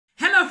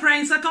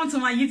friends, welcome to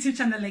my YouTube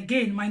channel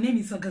again. My name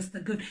is Augusta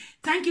Good.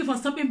 Thank you for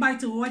stopping by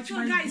to watch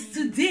my guys.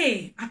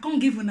 Today I can't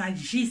give a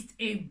gist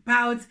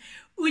about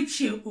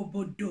Uche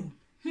Obodo.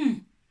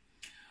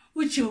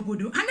 Uche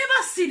Obodo. I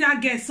never see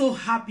that girl so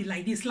happy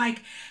like this.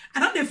 Like, I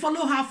don't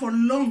follow her for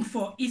long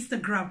for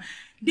Instagram.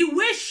 The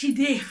way she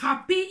dey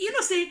happy, you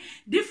know, say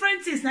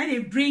different things. Now they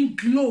bring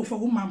glow for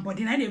woman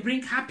body. Now they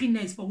bring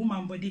happiness for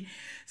woman body.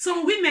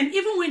 Some women,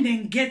 even when they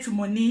get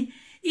money,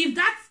 if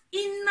that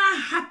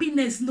inner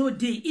happiness no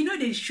day, you know,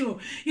 they show,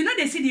 you know,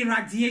 they see the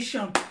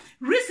radiation.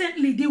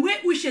 Recently, the way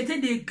Uche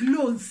they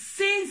glow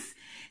since,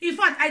 in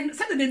fact, I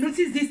started to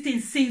notice this thing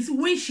since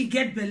when she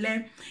get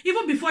belle,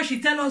 even before she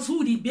tell us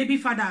who the baby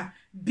father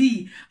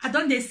be. I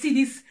don't they see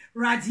this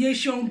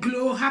radiation,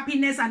 glow,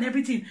 happiness, and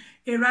everything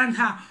around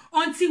her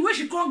until when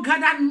she can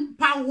gather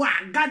power,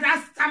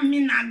 gather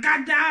stamina,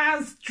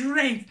 gather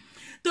strength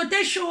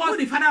to show us who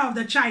the father of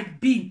the child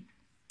be.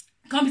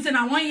 Come say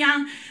now one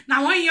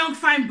young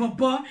fine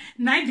bobo,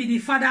 now be the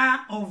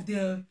father of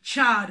the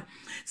child.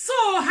 So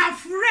her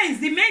friends,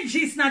 the main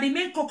gist now, the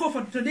main cocoa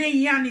for today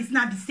yarn is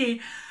now to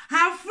say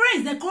her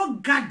friends they call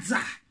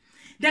gather.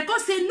 They can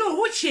say,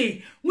 no,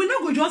 Uche, we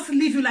not go just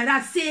leave you like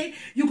that. Say,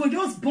 you go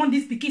just born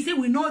this pikin. Say,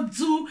 we not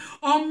do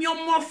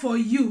omyomo for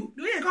you.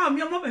 Do they call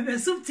omyomo pepper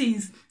soup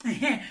things?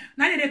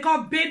 Now they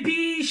call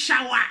baby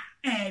shower.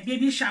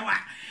 Baby shower.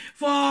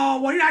 For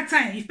what that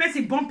time, if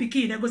person born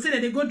pikin, they go say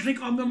that they go drink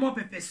omyomo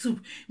pepper soup.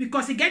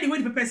 Because you get the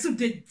way the pepper soup,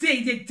 they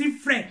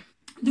different.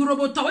 The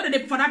robot, whether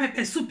they for that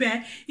pepper soup,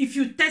 if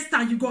you test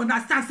and you go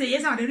understand, say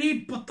yes, I really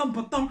bottom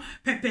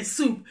pepper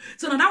soup.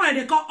 So now what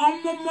they call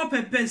omyomo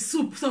pepper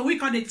soup. So we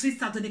call the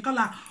twist out, they call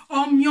her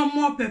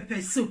omyomo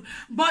pepper soup.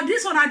 But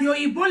this one at the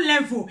Obodo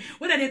level,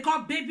 whether they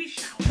call baby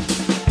shower.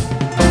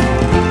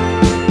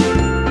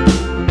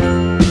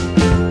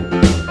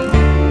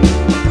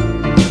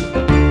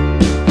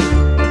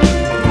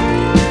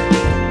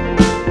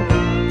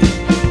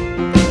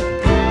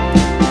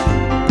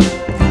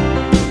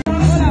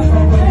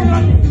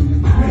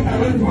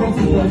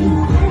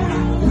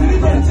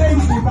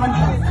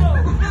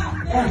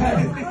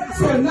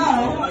 So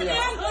now,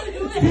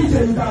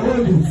 DJ, you can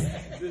hold this.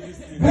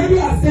 Baby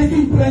are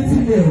taking plenty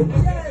milk.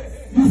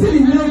 You see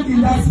the milk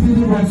in that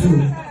spinning bottle.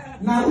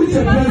 Now, which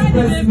a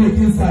breast milk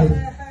inside.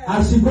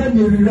 And she go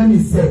to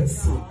rerun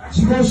sex.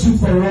 She go shoot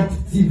for Rock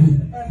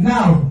TV.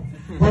 Now,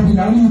 but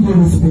now you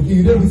don't speak.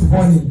 You don't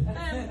respond.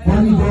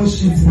 Bonnie don't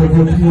shoot for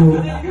the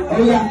video.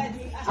 Oh yeah,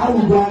 I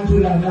will go and do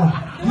that now.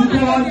 You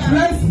can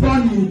dress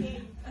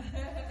Bonnie.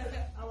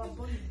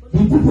 The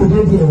people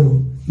go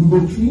there. You go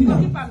clean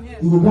them.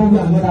 You will go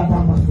get another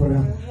pamper for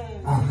them.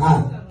 Aha.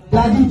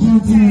 Daddy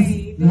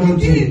duties, no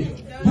day.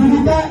 You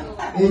do that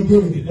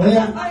again. Oh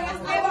yeah.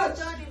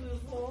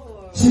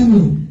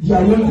 Chimney, you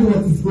are wondering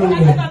what is going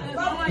on.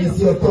 It's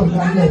your turn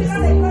now next.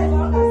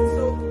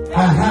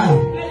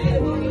 Aha.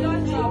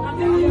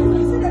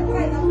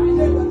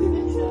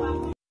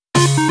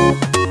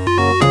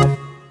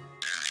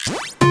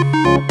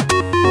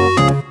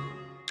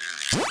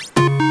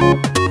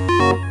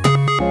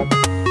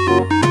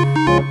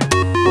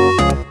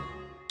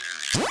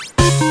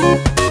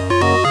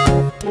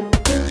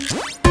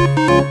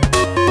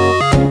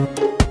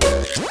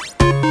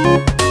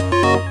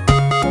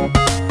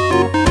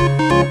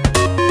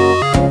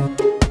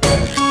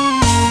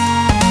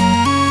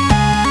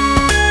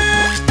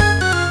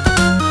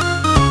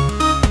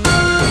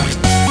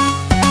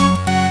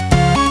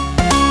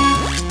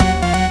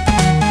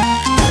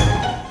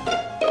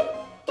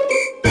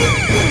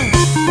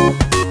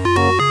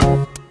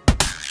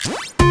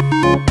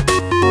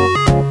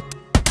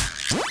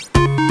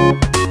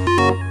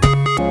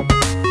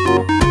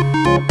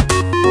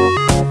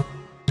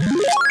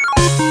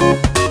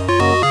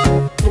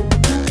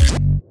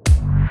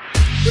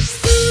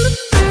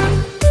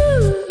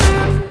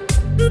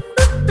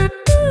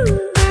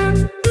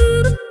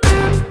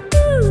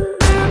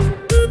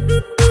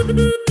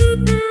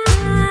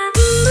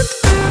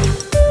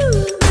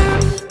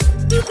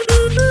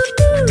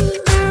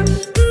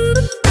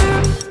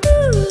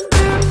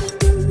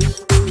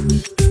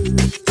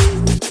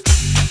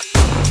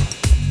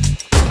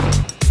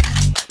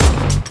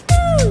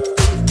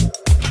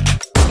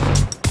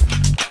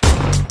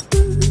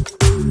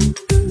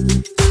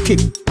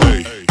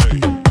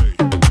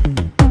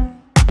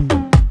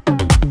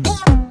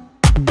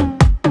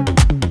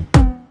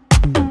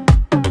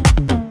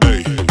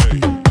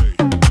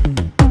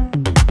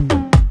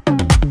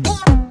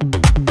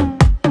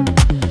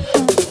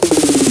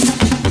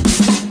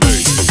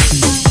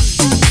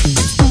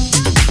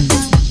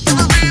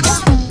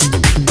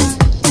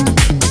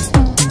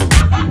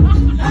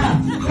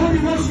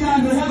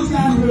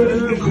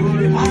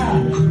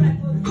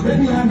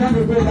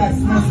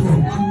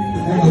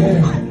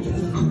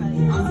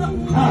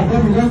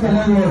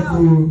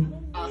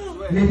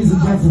 Ladies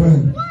and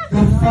gentlemen,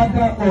 the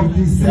father of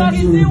this century,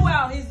 he's doing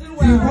well.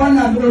 the one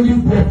and only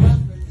Bobby.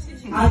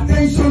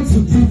 Attention to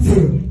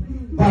detail.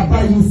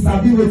 Papa, you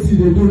sabi what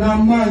you do.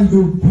 Now, man,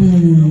 you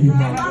be.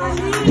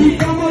 The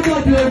command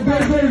of the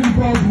Obodo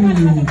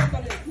Republic.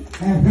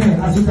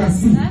 As you can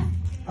see,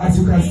 As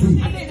you can see,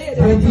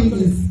 Bobby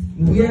is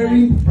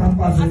wearing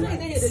pampers.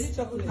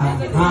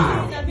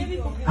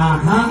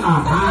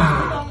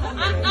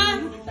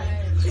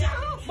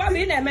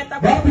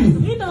 Bobby,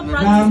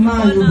 Mama,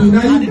 you be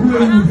now you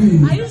grow.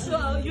 Are you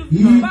sure?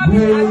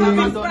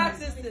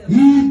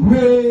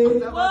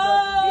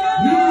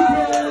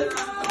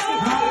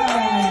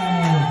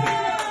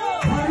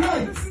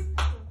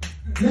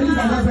 Ladies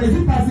and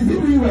gentlemen, is he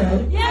doing well?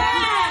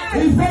 Yes!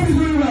 Is Bobby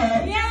doing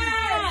well?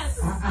 Yes!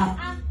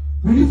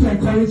 We need to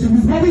encourage him.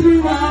 Is Bobby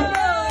doing well?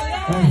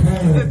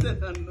 Yes!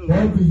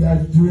 Bobby, you are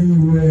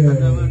doing well.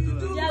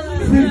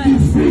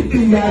 Freaky,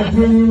 you are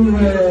doing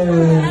well.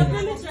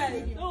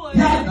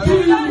 You are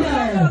doing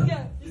well.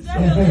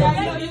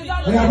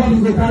 We are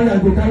going to go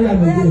carry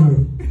and again.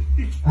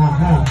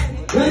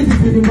 Where is the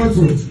feeding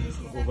bottle?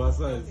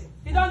 Oversize.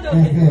 You don't know.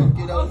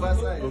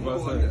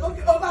 Oversize.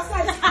 Okay,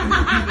 oversize.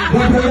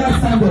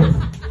 Stand up.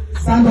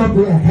 Stand up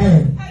with your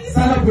head.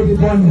 Stand up with the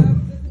bunny.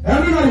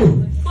 Everybody.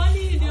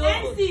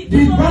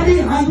 The bunny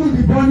handle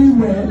the bunny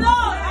well. No.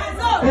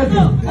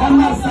 Okay.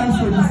 Oma stands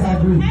to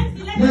disagree.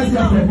 Let's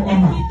hear from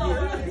Oma.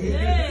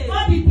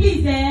 Bobby,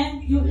 please,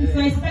 you're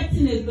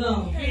expecting a girl.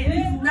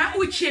 Now,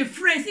 Uche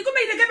friends, you go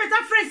make they get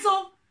better friends,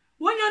 so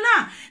when you're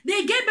now,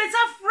 they get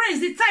better friends.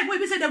 The type where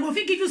we say they're going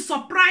to give you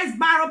surprise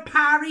barrel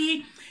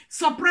party,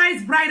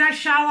 surprise bridal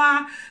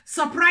shower,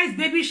 surprise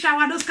baby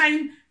shower, those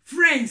kind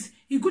friends.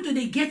 You go to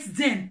they get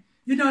them.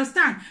 You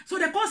understand? So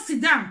they go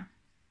sit down.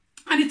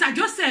 And it's a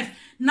Joseph.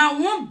 Now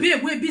one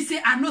babe will be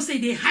say, I know say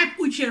they hype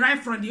Uche right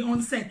from the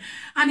onset.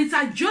 And it's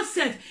a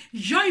Joseph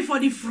joy for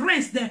the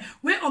friends there.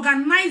 We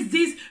organize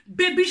this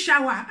baby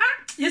shower.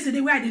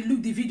 Yesterday where I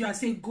look the video, I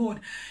say, God,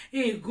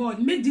 hey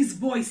God, make this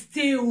boy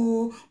stay.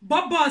 Oh,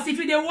 Bobos, if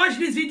you they watch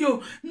this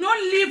video, not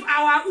leave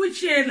our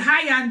Uche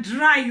high and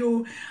dry.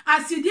 Oh,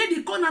 as you did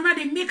the corner, now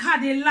they make her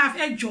they laugh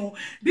at Joe.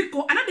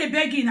 Because I know they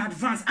beg in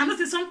advance. I know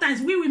say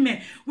sometimes we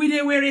women, we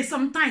they wear it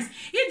sometimes.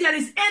 If there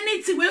is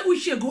anything where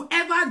Uche go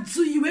ever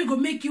do, you will go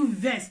make you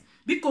vex.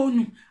 Because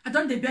no, I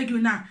don't they beg you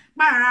now.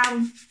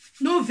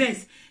 No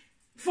vex.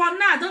 For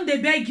now, don't they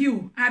beg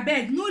you? I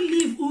beg, no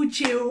leave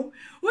Uche. Oh.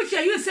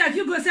 Uche, you self,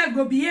 you go self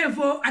go behave.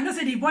 Oh. I know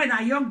say the boy na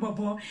young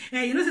bobo.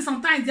 You know say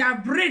sometimes their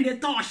brain they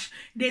touch,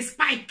 they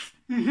spike.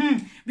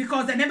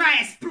 Because they never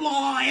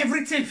explore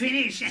everything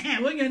finish.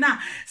 When you now,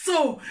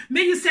 so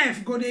make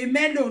yourself go to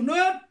mellow.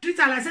 No treat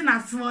her like say na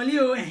smally.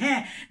 Oh,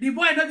 the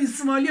boy not be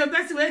smally. Oh,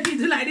 best way if you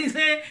do like this.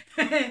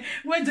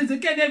 Went to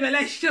get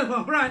the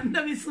show, run.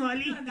 Not be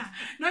smally.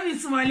 Not be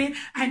smally.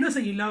 I know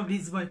say you love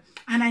this boy,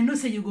 and I know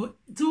say you go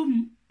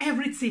do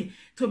everything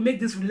to make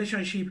this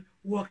relationship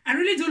work. I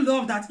really do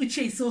love that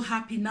Uche is so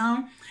happy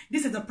now.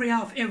 This is the prayer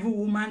of every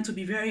woman to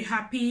be very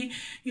happy.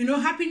 You know,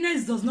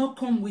 happiness does not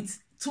come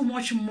with too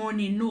much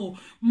money. No,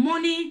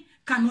 money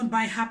cannot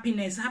buy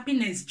happiness.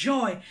 Happiness,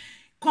 joy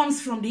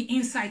comes from the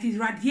inside. It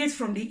radiates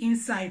from the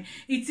inside.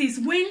 It is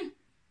when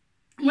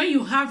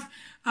you have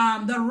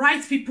the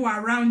right people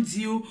around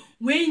you,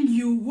 when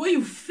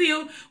you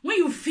feel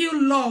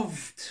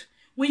loved.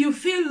 When you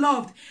feel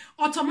loved,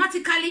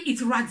 automatically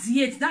it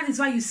radiates. That is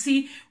why you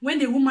see when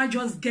the woman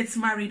just gets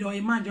married or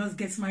a man just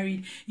gets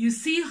married, you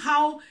see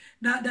how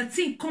the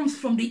thing comes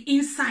from the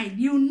inside.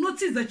 You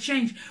notice the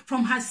change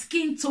from her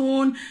skin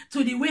tone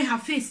to the way her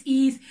face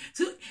is.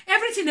 To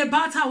everything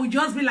about her will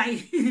just be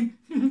like,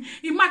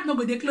 you might not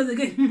go there close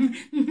again.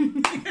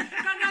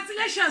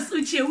 Congratulations,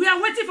 Uche. We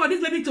are waiting for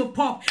this baby to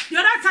pop. The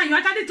other time you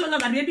actually told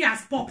us that the baby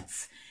has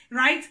popped.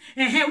 Right?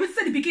 We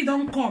say the pikin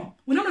don't come.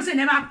 We don't say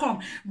never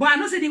come. But I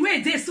know say the way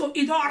it is, so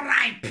it's all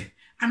ripe.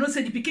 I know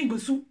say the pikin go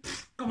soon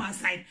come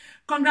outside.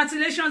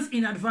 Congratulations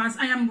in advance.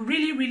 I am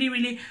really, really,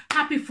 really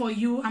happy for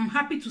you. I'm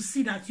happy to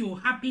see that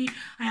you're happy.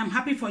 I am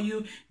happy for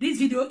you. This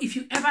video, if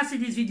you ever see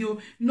this video,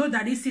 know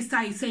that this sister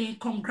is saying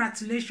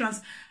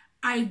congratulations.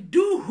 I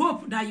do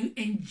hope that you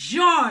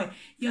enjoy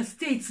your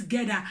stay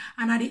together.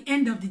 And at the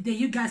end of the day,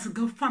 you guys will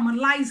go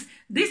formalize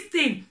this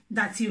thing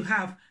that you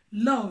have.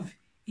 Love.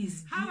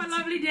 Have a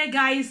lovely day,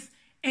 guys.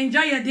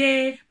 Enjoy your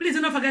day. Please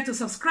do not forget to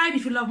subscribe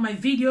if you love my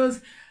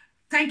videos.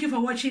 Thank you for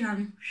watching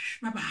and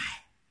bye-bye.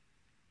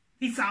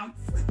 Peace out.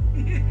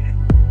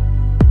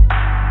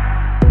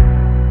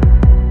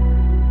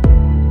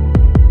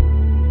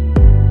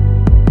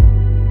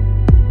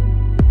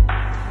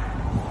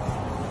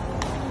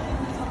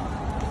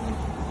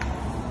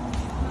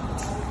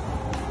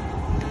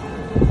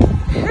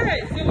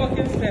 Hey, still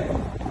working step.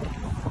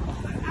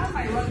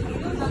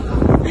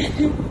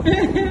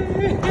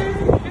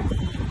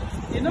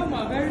 You know,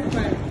 my very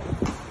fine.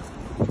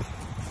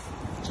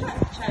 Chai.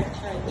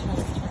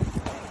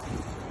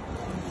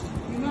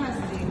 You know, as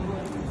they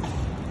work.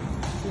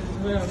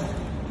 Well.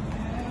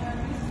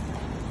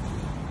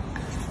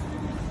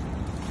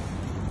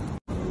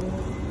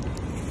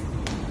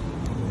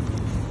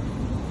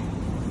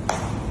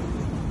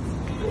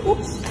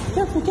 Oops,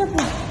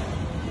 careful.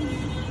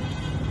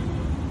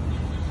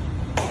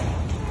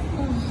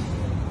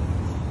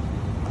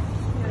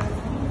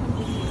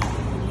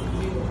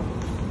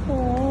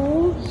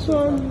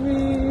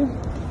 Sorry.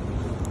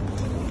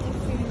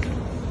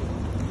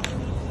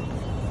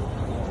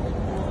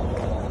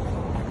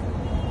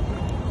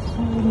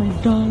 Oh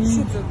my darling.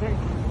 Shit, okay.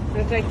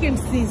 Like I came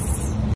since